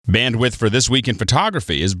Bandwidth for This Week in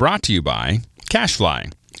Photography is brought to you by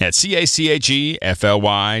CacheFly at CACHEFLY.com.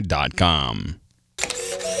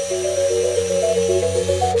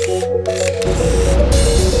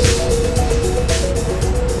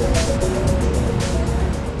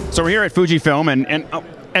 So we're here at Fujifilm, and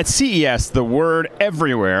at CES, the word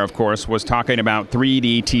everywhere, of course, was talking about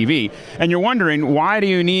 3D TV. And you're wondering, why do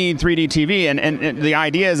you need 3D TV? And the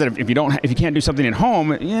idea is that if you can't do something at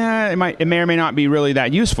home, yeah, it may or may not be really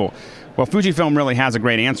that useful. Well, Fujifilm really has a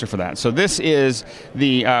great answer for that. So this is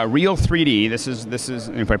the Real 3D. This is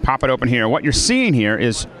if I pop it open here, what you're seeing here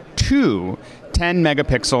is two 10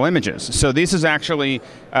 megapixel images. So this is actually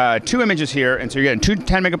two images here, and so you're getting two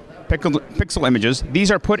 10 megapixel images. These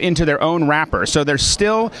are put into their own wrapper. So there's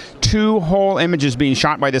still two whole images being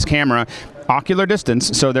shot by this camera, ocular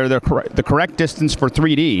distance, so they're the correct distance for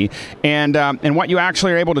 3D. And what you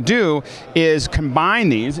actually are able to do is combine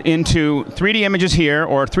these into 3D images here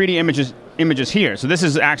or 3D images here. So this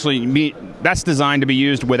is actually that's designed to be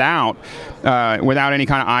used without any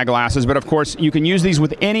kind of eyeglasses. But of course, you can use these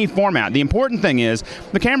with any format. The important thing is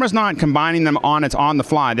the camera's not combining them on the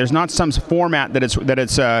fly. There's not some format that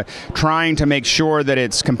it's trying to make sure that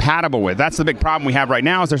it's compatible with. That's the big problem we have right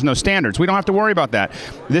now, is there's no standards. We don't have to worry about that.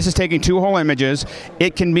 This is taking two whole images.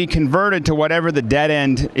 It can be converted to whatever the dead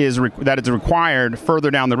end is that is required further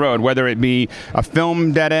down the road, whether it be a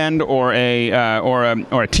film dead end or a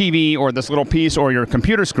TV or this little piece or your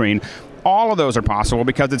computer screen. All of those are possible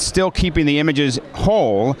because it's still keeping the images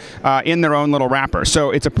whole in their own little wrapper.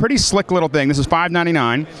 So it's a pretty slick little thing. This is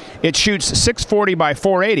 $599. It shoots 640 by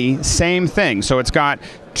 480, same thing. So it's got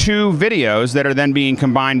two videos that are then being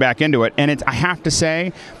combined back into it. And I have to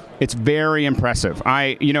say, it's very impressive.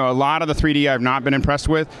 A lot of the 3D I've not been impressed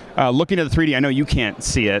with. Looking at the 3D, I know you can't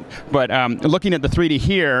see it, but looking at the 3D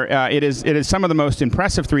here, it is some of the most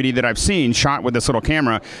impressive 3D that I've seen shot with this little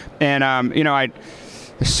camera. And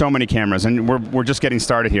there's so many cameras, and we're just getting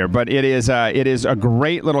started here. But it is a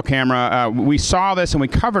great little camera. We saw this and we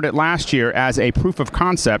covered it last year as a proof of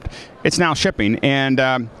concept. It's now shipping, and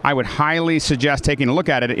I would highly suggest taking a look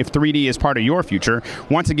at it if 3D is part of your future.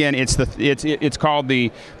 Once again, it's called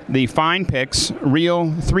the FinePix Real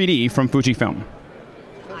 3D from Fujifilm.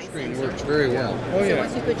 The screen works very well. Oh, yeah. So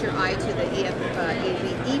once you put your eye to the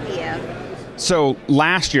EVF. So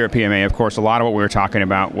last year at PMA, of course, a lot of what we were talking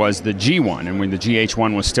about was the G1, and when the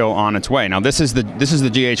GH1 was still on its way. Now this is the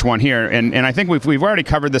GH1 here, and I think we've already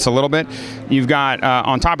covered this a little bit. You've got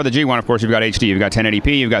on top of the G1, of course, you've got HD, you've got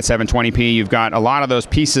 1080p, you've got 720p, you've got a lot of those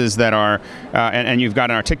pieces that are, and you've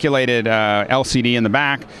got an articulated LCD in the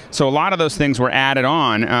back. So a lot of those things were added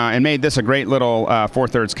on and made this a great little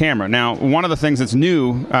 4/3 camera. Now, one of the things that's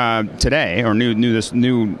new today, or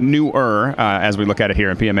newer as we look at it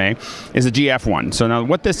here in PMA, is the GF1. So now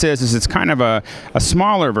what this is it's kind of a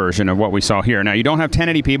smaller version of what we saw here. Now you don't have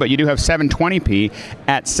 1080p, but you do have 720p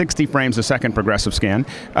at 60 frames a second progressive scan.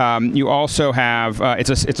 You also have it's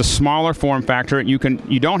a smaller form factor. You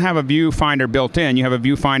don't have a viewfinder built in. You have a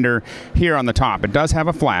viewfinder here on the top. It does have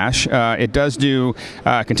a flash. It does do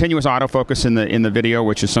continuous autofocus in the video,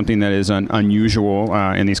 which is something that is unusual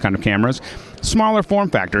in these kind of cameras. Smaller form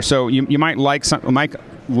factor. So you might like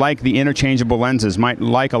the interchangeable lenses, might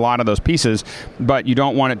like a lot of those pieces, but you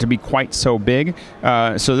don't want it to be quite so big.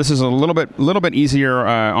 So this is a little bit easier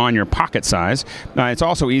on your pocket size. It's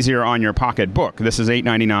also easier on your pocket book. This is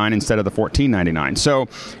 $899 instead of the $14.99. So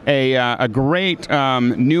a great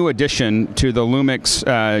new addition to the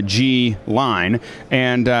Lumix G line,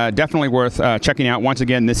 and definitely worth checking out. Once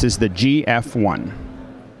again, this is the GF1.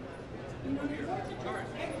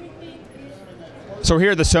 So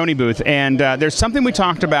here at the Sony booth, and there's something we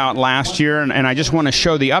talked about last year, and I just want to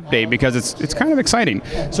show the update because it's kind of exciting.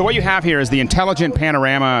 So what you have here is the Intelligent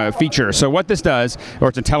Panorama feature. So what this does, or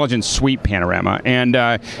it's Intelligent Sweep Panorama, and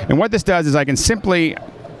what this does is I can simply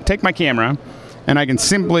take my camera, and I can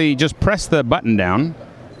simply just press the button down,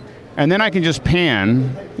 and then I can just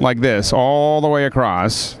pan like this all the way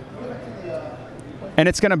across. And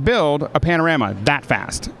it's going to build a panorama that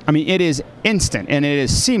fast. I mean, it is instant, and it is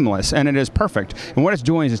seamless, and it is perfect. And what it's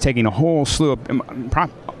doing is it's taking a whole slew of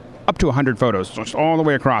up to 100 photos, just all the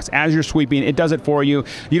way across. As you're sweeping, it does it for you.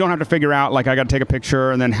 You don't have to figure out, like, I got to take a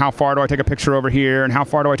picture, and then how far do I take a picture over here, and how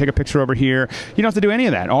far do I take a picture over here? You don't have to do any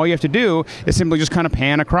of that. All you have to do is simply just kind of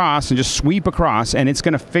pan across and just sweep across, and it's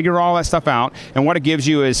going to figure all that stuff out. And what it gives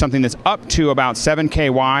you is something that's up to about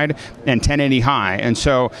 7K wide and 1080 high. And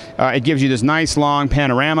so it gives you this nice long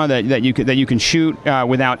panorama that you can shoot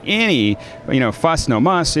without any fuss, no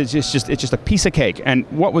muss. It's just a piece of cake. And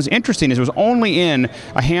what was interesting is it was only in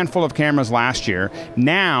a handful handful of cameras last year.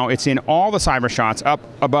 Now it's in all the cyber shots up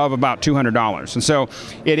above about $200. And so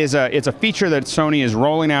it's a feature that Sony is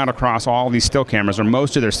rolling out across all these still cameras, or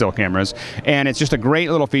most of their still cameras, and it's just a great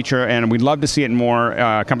little feature, and we'd love to see it in more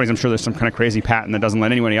companies. I'm sure there's some kind of crazy patent that doesn't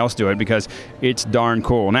let anybody else do it because it's darn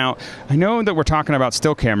cool. Now, I know that we're talking about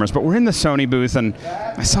still cameras, but we're in the Sony booth, and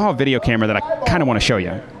I saw a video camera that I kind of want to show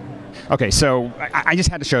you. Okay, so I just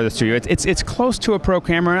had to show this to you. It's close to a pro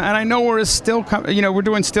camera, and I know we're still, we're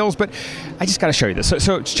doing stills, but I just got to show you this.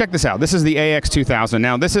 So check this out. This is the AX2000.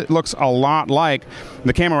 Now this looks a lot like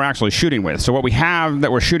the camera we're actually shooting with. So what we have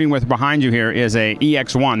that we're shooting with behind you here is a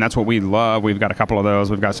EX1. That's what we love. We've got a couple of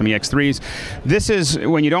those. We've got some EX3s. This is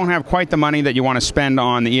when you don't have quite the money that you want to spend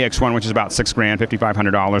on the EX1, which is about $6,000,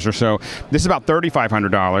 $5,500 or so. This is about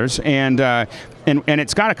 $3,500, and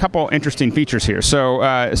it's got a couple interesting features here. So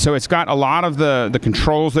it's got a lot of the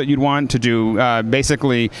controls that you'd want to do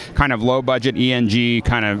basically kind of low budget ENG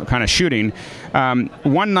kind of shooting.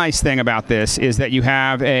 One nice thing about this is that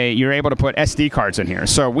you're able to put SD cards in here.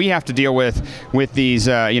 So we have to deal with these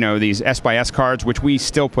these S/S cards, which we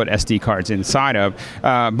still put SD cards inside of.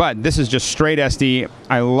 But this is just straight SD.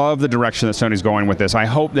 I love the direction that Sony's going with this. I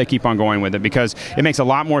hope they keep on going with it because it makes a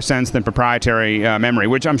lot more sense than proprietary memory,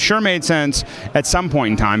 which I'm sure made sense at some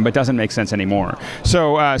point in time, but doesn't make sense anymore.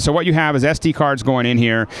 So what you have is SD cards going in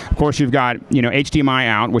here. Of course, you've got HDMI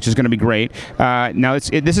out, which is going to be great. Now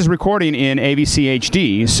this is recording in AVC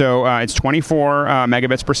HD, so it's 24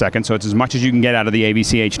 megabits per second, so it's as much as you can get out of the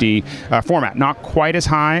AVC HD format. Not quite as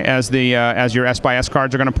high as the as your S/S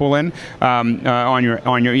cards are going to pull in on your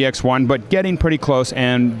EX1, but getting pretty close,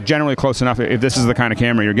 and generally close enough if this is the kind of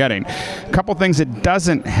camera you're getting. A couple things it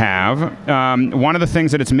doesn't have. One of the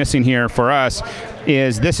things that it's missing here for us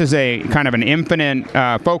is this is a kind of an infinite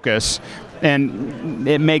focus, and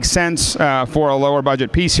it makes sense for a lower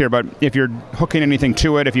budget piece here, but if you're hooking anything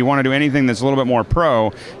to it, if you want to do anything that's a little bit more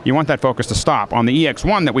pro, you want that focus to stop. On the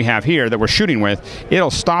EX1 that we have here that we're shooting with, it'll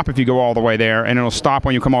stop if you go all the way there, and it'll stop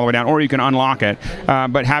when you come all the way down, or you can unlock it.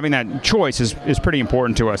 But having that choice is pretty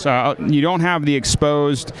important to us. You don't have the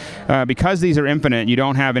exposed, because these are infinite, you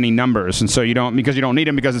don't have any numbers, and so you don't need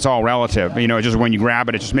them because it's all relative. It's just when you grab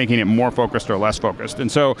it, it's just making it more focused or less focused.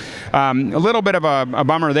 And so a little bit of a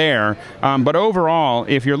bummer there. But overall,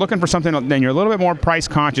 if you're looking for something, then you're a little bit more price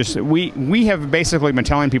conscious. We have basically been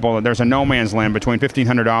telling people that there's a no man's land between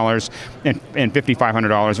 $1,500 and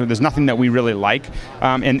 $5,500. There's nothing that we really like,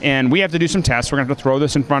 and we have to do some tests. We're going to have to throw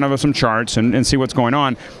this in front of us, some charts, and see what's going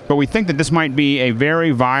on. But we think that this might be a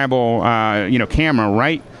very viable, camera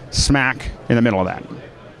right smack in the middle of that.